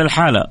يقول وين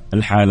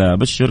الحالة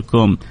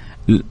بشركم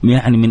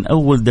يعني من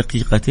أول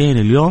دقيقتين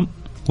اليوم،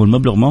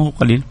 والمبلغ ما هو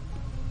قليل.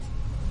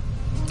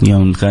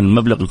 يعني كان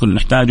المبلغ اللي كنا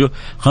نحتاجه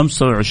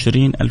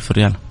 25,000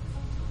 ريال.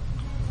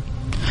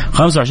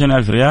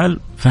 25,000 ريال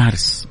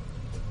فارس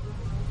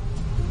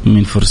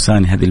من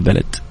فرسان هذه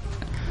البلد،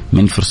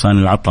 من فرسان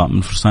العطاء،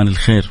 من فرسان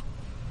الخير.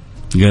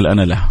 قال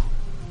أنا لها،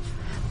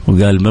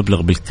 وقال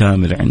المبلغ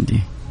بالكامل عندي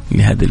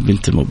لهذه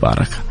البنت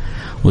المباركة،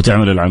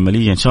 وتعمل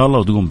العملية إن شاء الله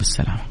وتقوم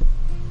بالسلامة.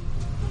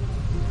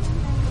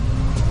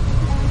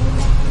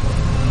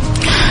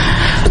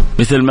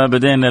 مثل ما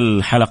بدينا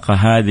الحلقة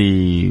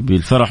هذه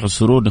بالفرح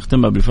والسرور،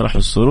 نختمها بالفرح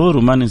والسرور،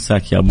 وما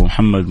ننساك يا أبو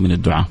محمد من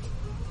الدعاء.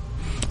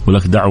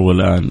 ولك دعوة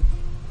الآن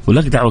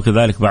ولك دعوة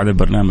كذلك بعد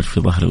البرنامج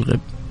في ظهر الغيب.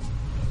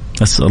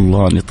 أسأل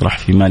الله أن يطرح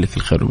في مالك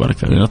الخير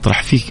والبركة، أن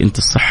يطرح فيك أنت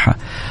الصحة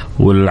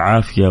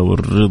والعافية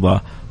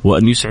والرضا،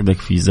 وأن يسعدك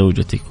في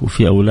زوجتك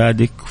وفي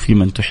أولادك وفي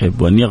من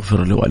تحب، وأن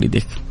يغفر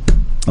لوالديك.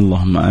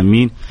 اللهم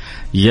آمين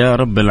يا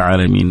رب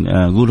العالمين.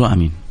 قولوا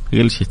آمين.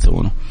 أقل شيء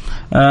تسوونه.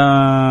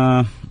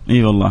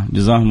 اي والله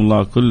جزاهم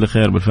الله كل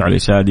خير بالفعل يا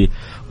سادي،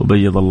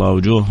 وبيض الله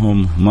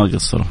وجوههم ما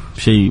قصروا.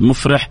 شيء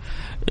مفرح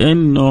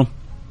انه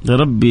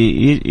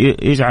ربي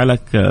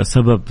يجعلك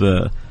سبب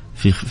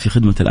في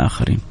خدمة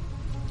الآخرين.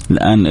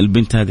 الآن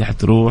البنت هذه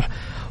حتروح،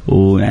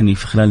 ويعني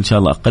في خلال إن شاء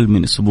الله أقل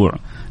من أسبوع،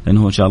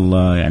 لأنه إن شاء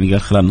الله يعني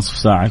قال خلال نصف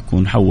ساعة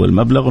يكون حول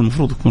مبلغ،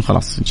 والمفروض يكون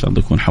خلاص إن شاء الله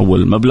يكون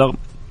حول المبلغ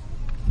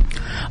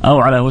أو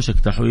على وشك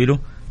تحويله.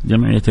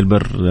 جمعية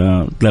البر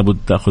لابد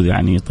تأخذ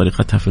يعني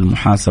طريقتها في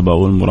المحاسبة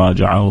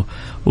والمراجعة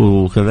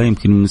وكذا،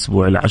 يمكن من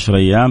أسبوع إلى 10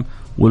 أيام،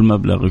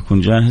 والمبلغ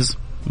يكون جاهز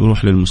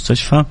يروح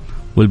للمستشفى،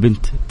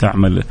 والبنت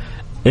تعمل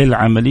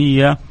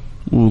العملية،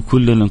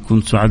 وكلنا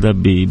نكون سعداء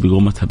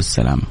بقومتها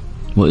بالسلامة.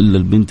 وإلا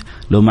البنت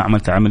لو ما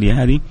عملت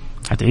عملية هذه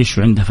هتعيش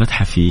عندها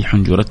فتحة في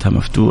حنجرتها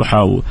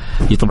مفتوحة،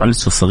 وهي طبعا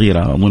لسه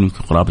صغيرة،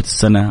 ممكن قرابة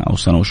السنة أو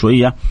سنة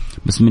وشوية،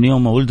 بس من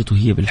يوم ما ولدته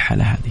هي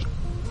بالحالة هذه.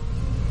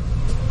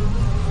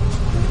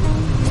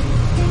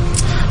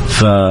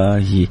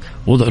 فهي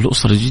وضع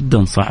الأسرة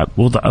جدا صعب،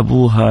 وضع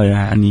أبوها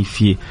يعني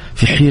في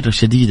حيرة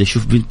شديدة.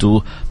 شوف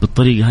بنته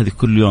بالطريقة هذه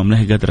كل يوم، لا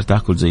هي قادرة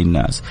تأكل زي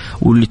الناس،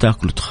 واللي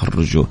تأكل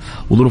تخرجه،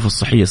 وظروف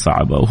الصحية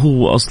صعبة،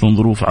 وهو أصلا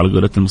ظروف على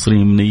قولة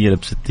المصريين منيلة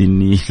ب60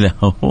 نيلة.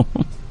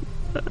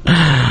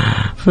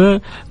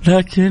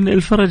 لكن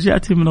الفرج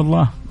يأتي من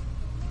الله.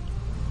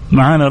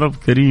 معانا رب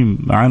كريم،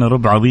 معانا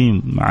رب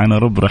عظيم، معانا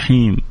رب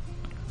رحيم.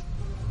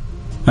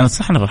 أنا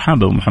صح أنا فرحان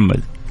بأبو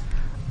محمد،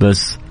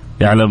 بس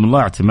يعلم الله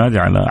اعتمادي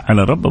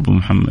على رب أبو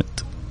محمد.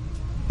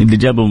 اللي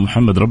جاب أبو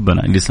محمد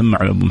ربنا، اللي سمع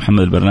أبو محمد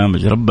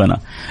البرنامج ربنا،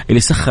 اللي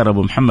سخر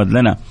أبو محمد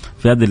لنا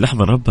في هذه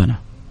اللحظة ربنا.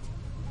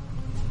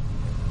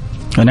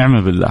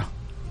 ونعم بالله.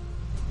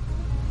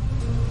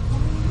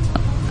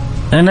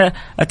 أنا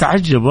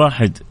أتعجب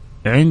واحد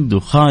عنده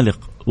خالق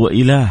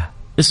وإله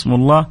اسم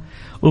الله،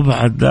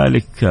 وبعد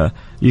ذلك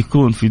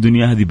يكون في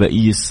دنيا هذه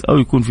بئيس، أو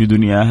يكون في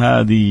دنيا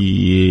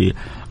هذه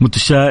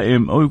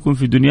متشائم، أو يكون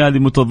في دنيا هذه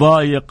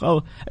متضايق،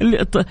 أو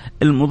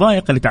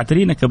المضايقة اللي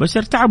تعترينا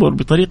كبشر تعبر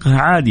بطريقها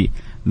عادي،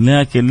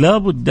 لكن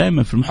لابد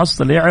دائما في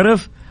المحصلة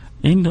يعرف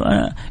إنه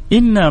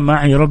إن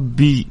معي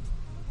ربي.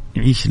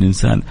 يعيش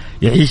الإنسان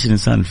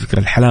الفكرة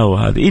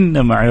الحلاوة هذه،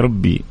 إن معي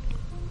ربي،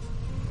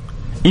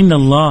 إن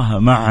الله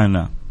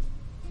معنا.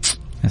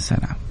 يا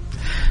سلام.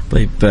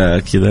 طيب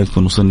كذا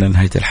نكون وصلنا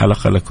لنهاية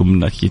الحلقة. لكم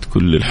من أكيد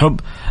كل الحب.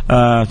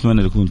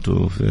 أتمنى أن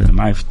كنتوا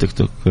معي في التيك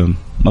توك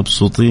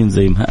مبسوطين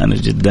زي ما أنا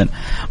جدا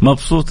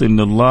مبسوط إن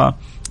الله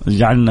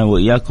جعلنا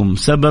وإياكم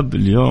سبب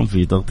اليوم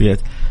في تغطية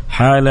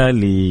حالة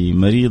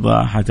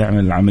لمريضة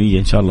حتعمل العملية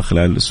إن شاء الله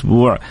خلال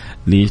الأسبوع،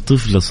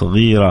 لطفلة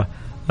صغيرة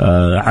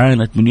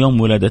عانت من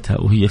يوم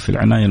ولادتها وهي في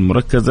العناية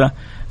المركزة.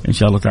 إن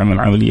شاء الله تعمل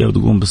عملية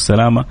وتقوم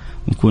بالسلامة،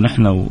 ونكون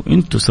إحنا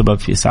وإنتوا سبب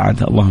في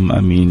سعادة. اللهم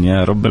آمين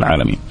يا رب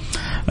العالمين.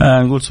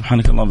 نقول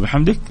سبحانك اللهم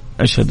وبحمدك،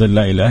 أشهد أن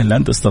لا إله إلا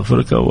أنت،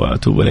 أستغفرك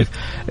وأتوب إليك.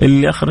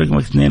 اللي أخرج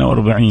رقمك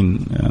 42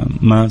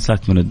 ما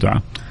نساك من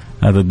الدعاء،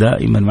 هذا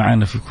دائما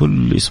معنا في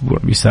كل أسبوع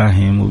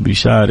بيساهم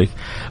وبيشارك.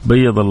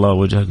 بيض الله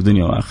وجهك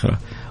دنيا وآخرة.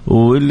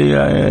 واللي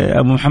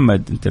أبو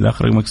محمد أنت اللي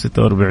أخرج رقمك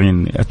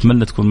 46،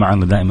 أتمنى تكون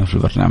معنا دائما في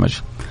البرنامج.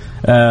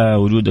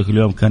 وجودك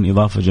اليوم كان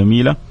إضافة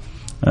جميلة.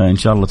 إن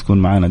شاء الله تكون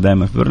معنا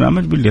دائما في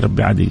برنامج باللي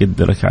ربي عاد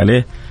يقدرك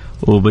عليه.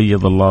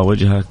 وبيض الله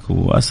وجهك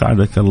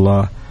وأسعدك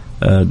الله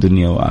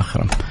دنيا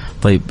وآخرة.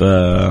 طيب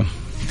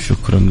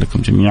شكرا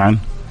لكم جميعا.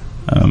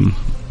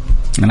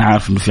 أنا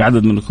عارف إنه في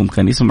عدد منكم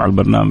كان يسمع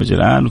البرنامج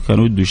الآن وكان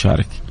وده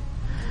يشارك،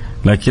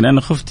 لكن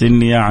أنا خفت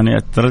إني يعني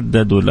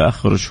أتردد ولا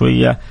أخر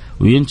شوية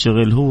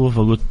وينشغل هو،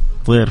 فقلت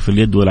طير في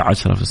اليد ولا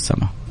 10 في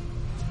السماء.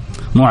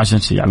 مو عشان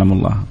شيء يعلم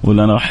الله،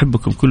 ولا أنا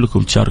أحبكم كلكم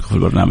تشاركوا في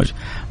البرنامج،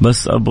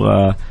 بس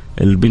أبغى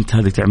البنت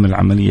هذه تعمل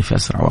عملية في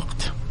أسرع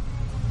وقت.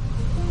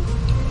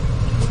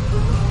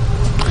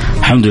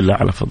 الحمد لله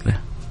على فضله،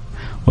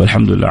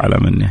 والحمد لله على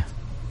منه،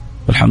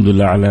 والحمد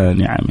لله على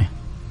نعمه.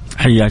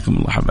 حياكم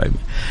الله حبايبي،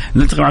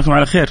 نلتقي معكم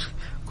على خير.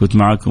 كنت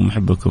معكم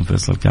محبكم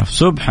فيصل كاف.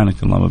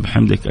 سبحانك اللهم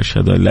وبحمدك،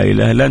 أشهد أن لا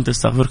إله إلا أنت،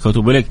 أستغفرك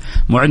وأتوب إليك.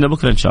 موعدنا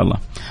بكرة إن شاء الله،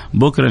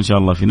 بكرة إن شاء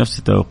الله في نفس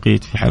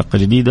التوقيت في حلقة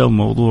جديدة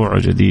وموضوع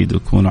جديد.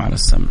 وكونوا على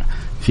السمع.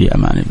 في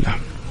أمان الله.